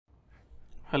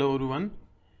Hello everyone.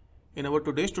 In our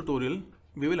today's tutorial,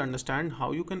 we will understand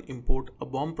how you can import a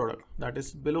BOM product, that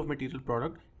is bill of material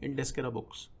product, in Deskera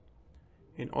Books.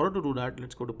 In order to do that,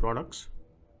 let's go to products.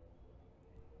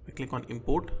 We click on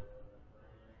import.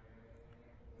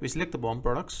 We select the BOM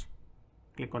products,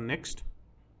 click on next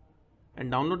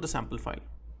and download the sample file.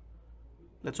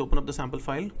 Let's open up the sample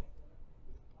file.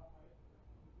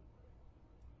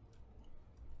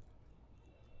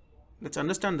 Let's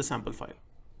understand the sample file.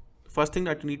 First thing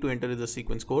that you need to enter is the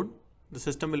sequence code. The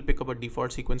system will pick up a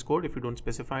default sequence code if you don't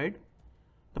specify it.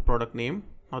 The product name.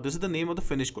 Now this is the name of the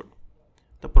finished good.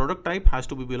 The product type has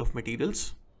to be bill of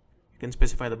materials. You can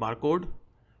specify the barcode,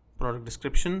 product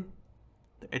description,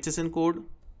 the HSN code,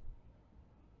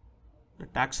 the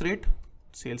tax rate,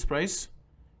 sales price.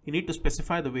 You need to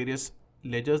specify the various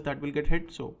ledgers that will get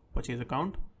hit. So purchase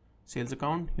account, sales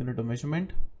account, unit of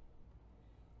measurement,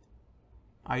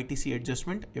 ITC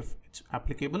adjustment if it's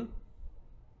applicable.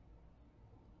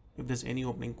 If there's any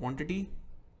opening quantity,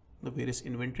 the various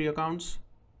inventory accounts,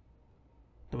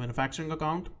 the manufacturing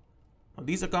account. Now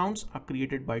these accounts are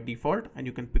created by default and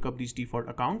you can pick up these default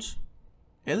accounts.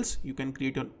 Else you can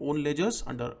create your own ledgers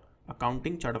under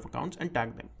accounting, chart of accounts and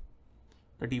tag them.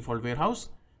 The default warehouse,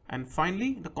 and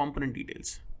finally the component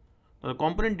details. Now the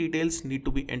component details need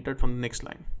to be entered from the next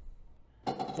line.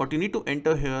 What you need to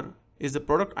enter here is the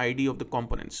product ID of the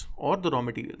components or the raw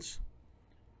materials.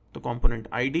 The component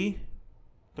ID,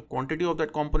 the quantity of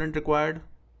that component required,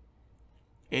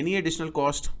 any additional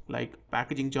cost like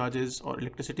packaging charges or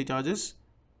electricity charges,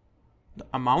 the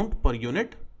amount per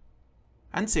unit,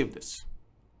 and save this.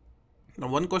 Now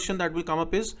one question that will come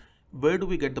up is, where do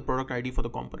we get the product ID for the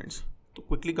components? To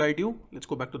quickly guide you, let's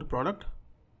go back to the product.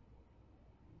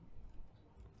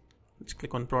 Let's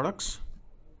click on products.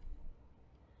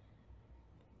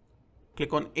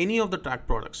 Click on any of the track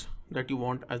products that you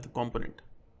want as the component.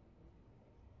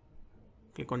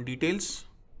 Click on details.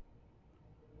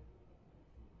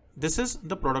 This is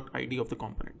the product ID of the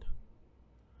component.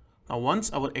 Now once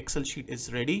our Excel sheet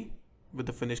is ready with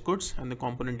the finished goods and the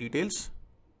component details,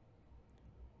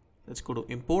 let's go to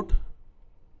import.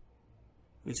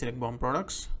 We'll select BOM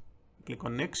products, click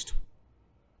on next.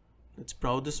 Let's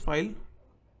browse this file.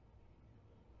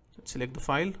 Let's select the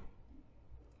file.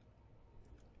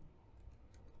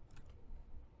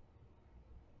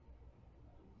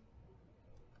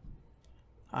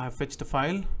 I have fetched the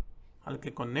file. I'll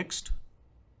click on next.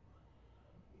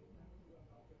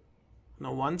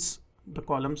 Now once the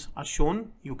columns are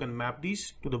shown, you can map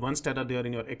these to the ones that are there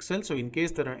in your Excel. So in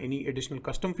case there are any additional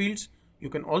custom fields, you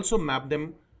can also map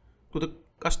them to the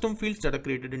custom fields that are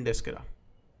created in Deskera.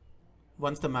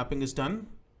 Once the mapping is done,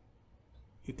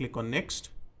 you click on next.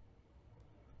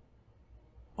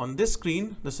 On this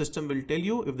screen, the system will tell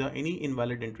you if there are any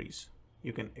invalid entries.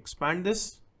 You can expand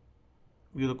this,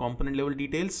 view the component level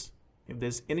details. If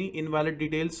there's any invalid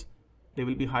details, they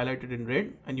will be highlighted in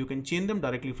red and you can change them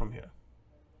directly from here.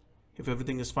 If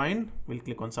everything is fine, we'll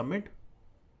click on submit.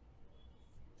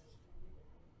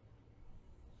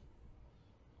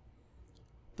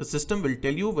 The system will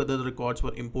tell you whether the records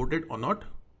were imported or not.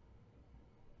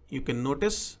 You can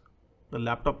notice the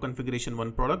laptop configuration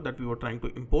 1 product that we were trying to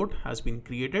import has been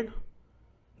created.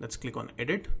 Let's click on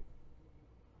edit.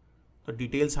 The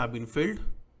details have been filled.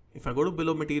 If I go to bill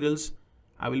of materials,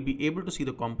 I will be able to see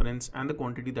the components and the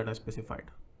quantity that I specified.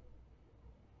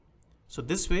 So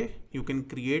this way you can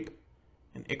create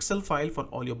an Excel file for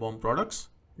all your BOM products,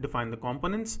 define the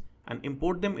components and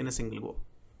import them in a single go.